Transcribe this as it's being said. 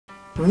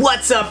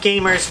What's up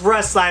gamers,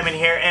 Russ Lyman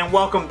here, and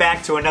welcome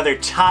back to another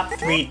Top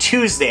 3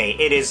 Tuesday.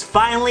 It is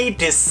finally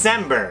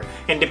December,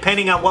 and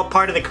depending on what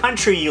part of the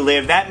country you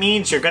live, that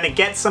means you're gonna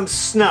get some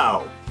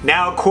snow.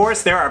 Now of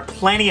course there are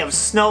plenty of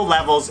snow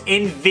levels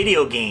in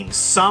video games.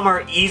 Some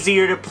are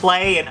easier to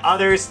play and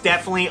others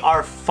definitely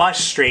are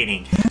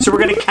frustrating. So we're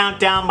gonna count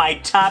down my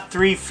top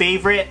 3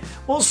 favorite,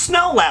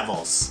 snow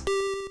levels.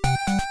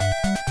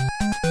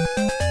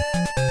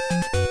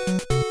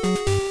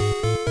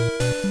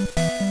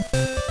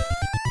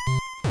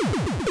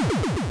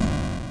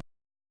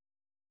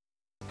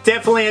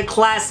 Definitely a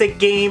classic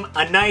game,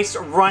 a nice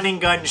run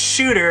and gun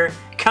shooter.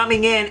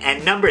 Coming in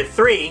at number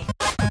 3.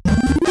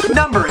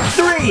 Number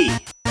 3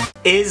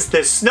 is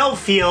the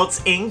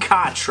snowfields in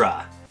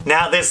Contra.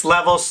 Now this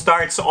level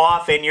starts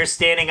off and you're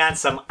standing on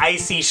some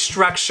icy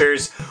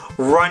structures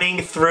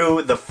running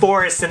through the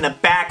forest in the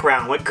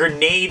background with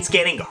grenades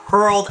getting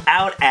hurled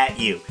out at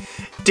you.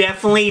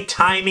 Definitely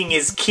timing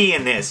is key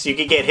in this. You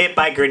could get hit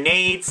by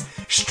grenades,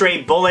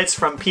 stray bullets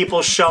from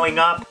people showing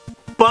up,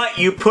 but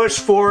you push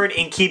forward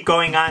and keep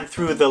going on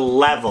through the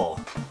level.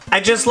 I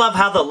just love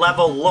how the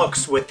level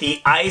looks with the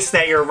ice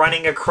that you're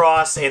running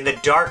across and the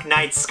dark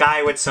night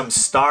sky with some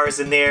stars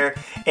in there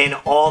and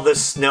all the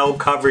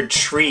snow-covered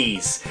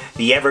trees,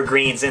 the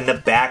evergreens in the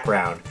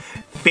background.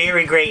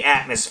 Very great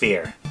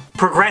atmosphere.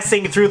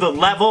 Progressing through the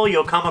level,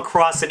 you'll come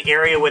across an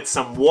area with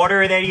some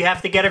water that you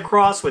have to get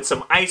across with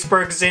some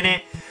icebergs in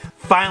it.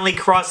 Finally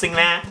crossing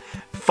that,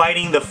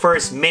 fighting the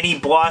first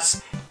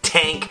mini-boss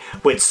tank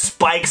with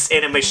spikes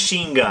and a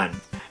machine gun.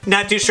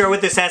 Not too sure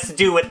what this has to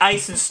do with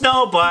ice and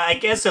snow, but I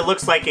guess it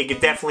looks like it could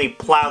definitely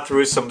plow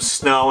through some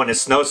snow in a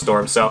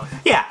snowstorm, so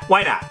yeah,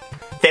 why not?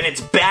 Then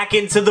it's back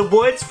into the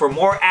woods for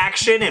more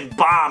action and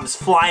bombs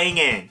flying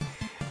in.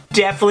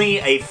 Definitely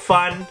a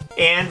fun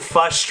and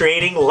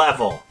frustrating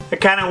level. I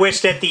kind of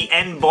wish that the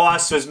end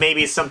boss was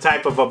maybe some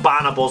type of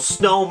abominable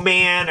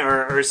snowman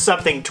or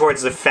something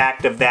towards the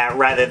fact of that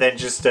rather than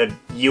just a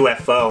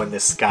UFO in the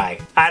sky.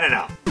 I don't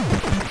know.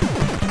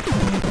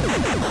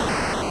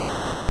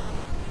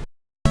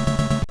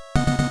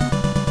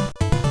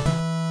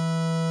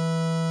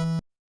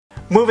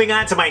 Moving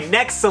on to my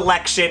next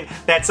selection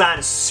that's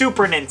on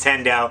Super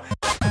Nintendo.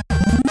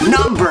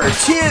 Number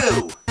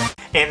 2!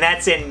 And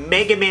that's in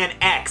Mega Man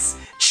X,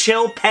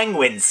 Chill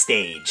Penguin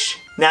stage.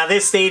 Now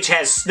this stage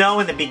has snow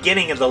in the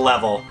beginning of the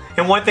level,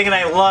 and one thing that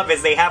I love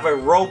is they have a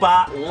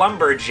robot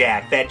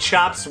lumberjack that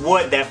chops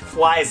wood that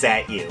flies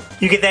at you.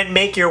 You can then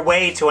make your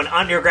way to an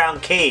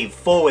underground cave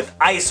full with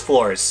ice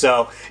floors,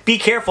 so be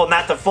careful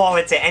not to fall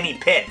into any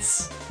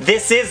pits.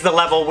 This is the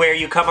level where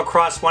you come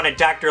across one of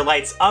Dr.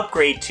 Light's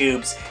upgrade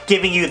tubes,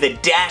 giving you the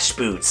dash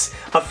boots.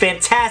 A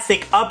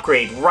fantastic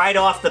upgrade right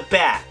off the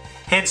bat.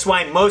 Hence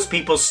why most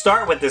people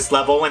start with this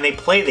level when they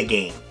play the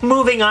game.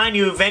 Moving on,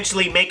 you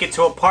eventually make it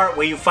to a part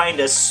where you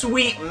find a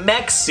sweet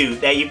mech suit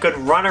that you could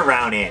run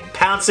around in.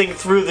 Pouncing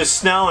through the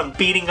snow and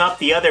beating up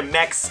the other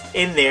mechs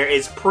in there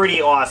is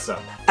pretty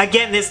awesome.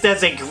 Again, this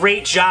does a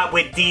great job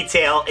with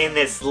detail in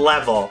this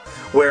level,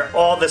 where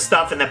all the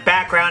stuff in the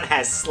background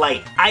has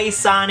slight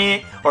ice on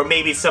it, or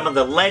maybe some of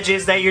the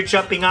ledges that you're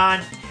jumping on.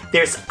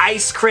 There's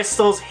ice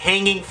crystals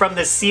hanging from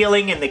the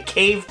ceiling in the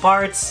cave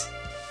parts.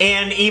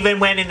 And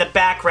even when in the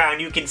background,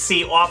 you can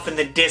see off in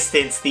the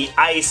distance the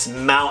ice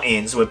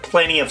mountains with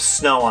plenty of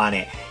snow on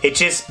it. It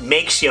just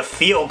makes you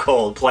feel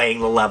cold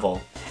playing the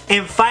level.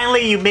 And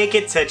finally, you make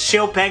it to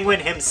Chill Penguin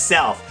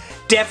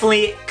himself.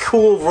 Definitely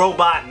cool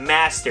robot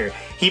master.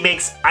 He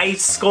makes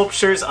ice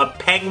sculptures of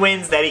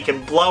penguins that he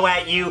can blow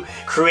at you,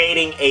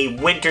 creating a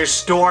winter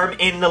storm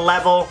in the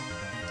level.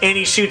 And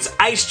he shoots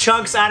ice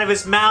chunks out of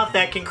his mouth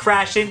that can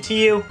crash into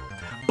you.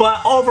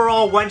 But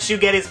overall, once you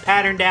get his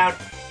pattern down,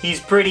 he's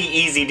pretty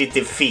easy to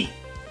defeat.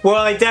 Well,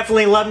 I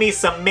definitely love me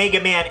some Mega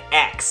Man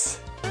X.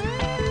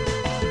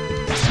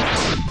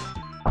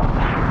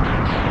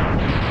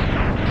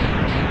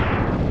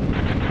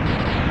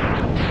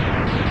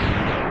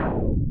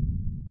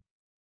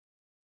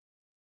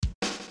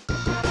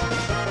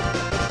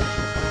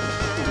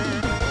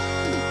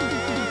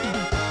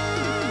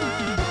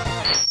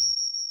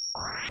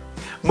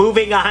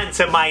 Moving on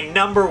to my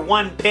number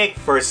 1 pick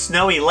for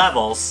snowy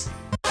levels.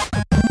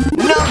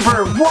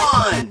 Number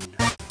 1!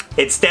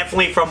 It's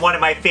definitely from one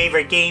of my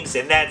favorite games,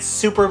 and that's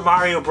Super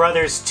Mario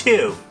Bros.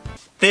 2.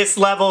 This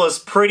level is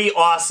pretty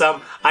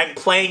awesome. I'm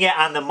playing it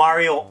on the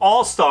Mario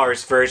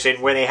All-Stars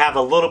version where they have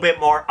a little bit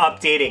more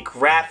updated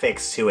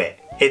graphics to it.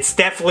 It's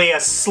definitely a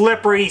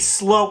slippery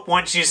slope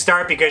once you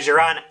start because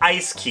you're on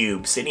ice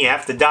cubes and you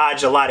have to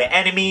dodge a lot of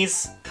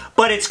enemies.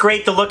 But it's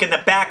great to look in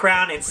the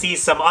background and see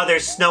some other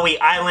snowy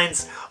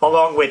islands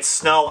along with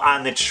snow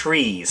on the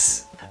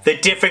trees. The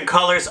different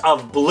colors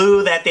of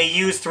blue that they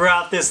use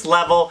throughout this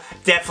level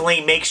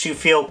definitely makes you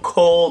feel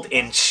cold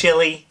and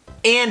chilly.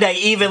 And I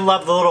even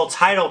love the little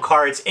title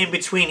cards in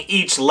between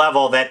each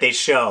level that they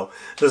show.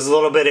 There's a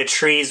little bit of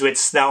trees with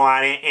snow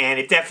on it, and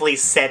it definitely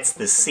sets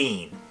the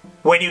scene.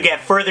 When you get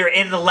further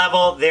in the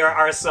level, there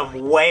are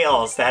some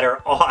whales that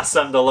are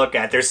awesome to look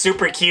at. They're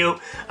super cute,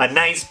 a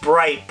nice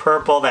bright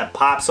purple that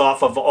pops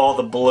off of all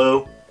the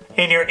blue.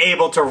 and you're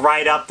able to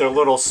ride up their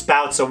little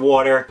spouts of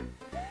water.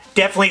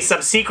 Definitely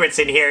some secrets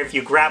in here. If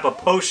you grab a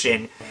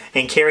potion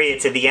and carry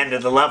it to the end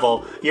of the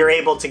level, you're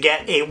able to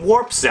get a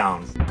warp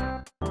zone.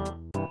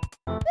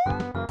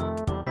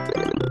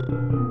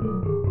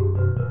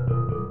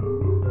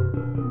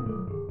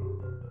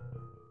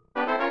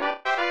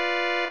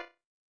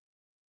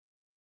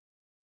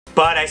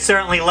 But I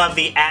certainly love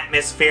the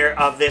atmosphere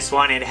of this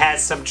one. It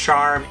has some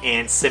charm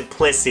and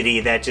simplicity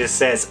that just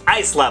says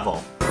ice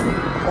level.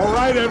 All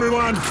right,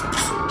 everyone,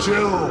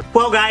 chill.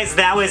 Well, guys,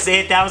 that was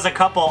it. That was a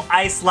couple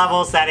ice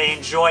levels that I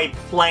enjoyed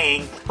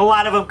playing. A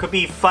lot of them could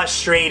be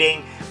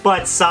frustrating,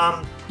 but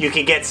some you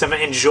could get some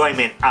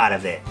enjoyment out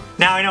of it.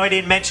 Now, I know I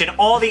didn't mention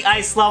all the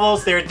ice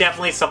levels. There are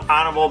definitely some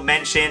honorable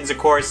mentions. Of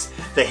course,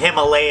 the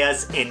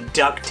Himalayas in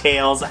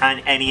DuckTales on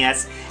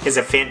NES is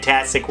a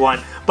fantastic one.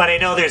 But I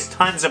know there's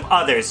tons of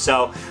others,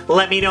 so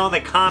let me know in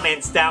the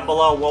comments down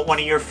below what one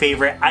of your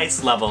favorite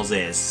ice levels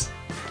is.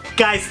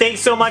 Guys, thanks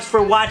so much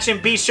for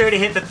watching. Be sure to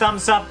hit the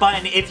thumbs up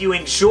button if you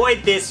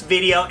enjoyed this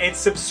video and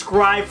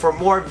subscribe for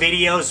more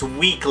videos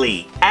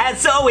weekly.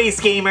 As always,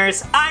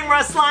 gamers, I'm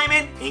Russ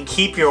Lyman, and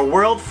keep your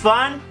world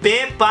fun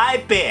bit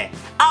by bit.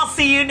 I'll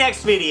see you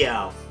next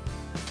video.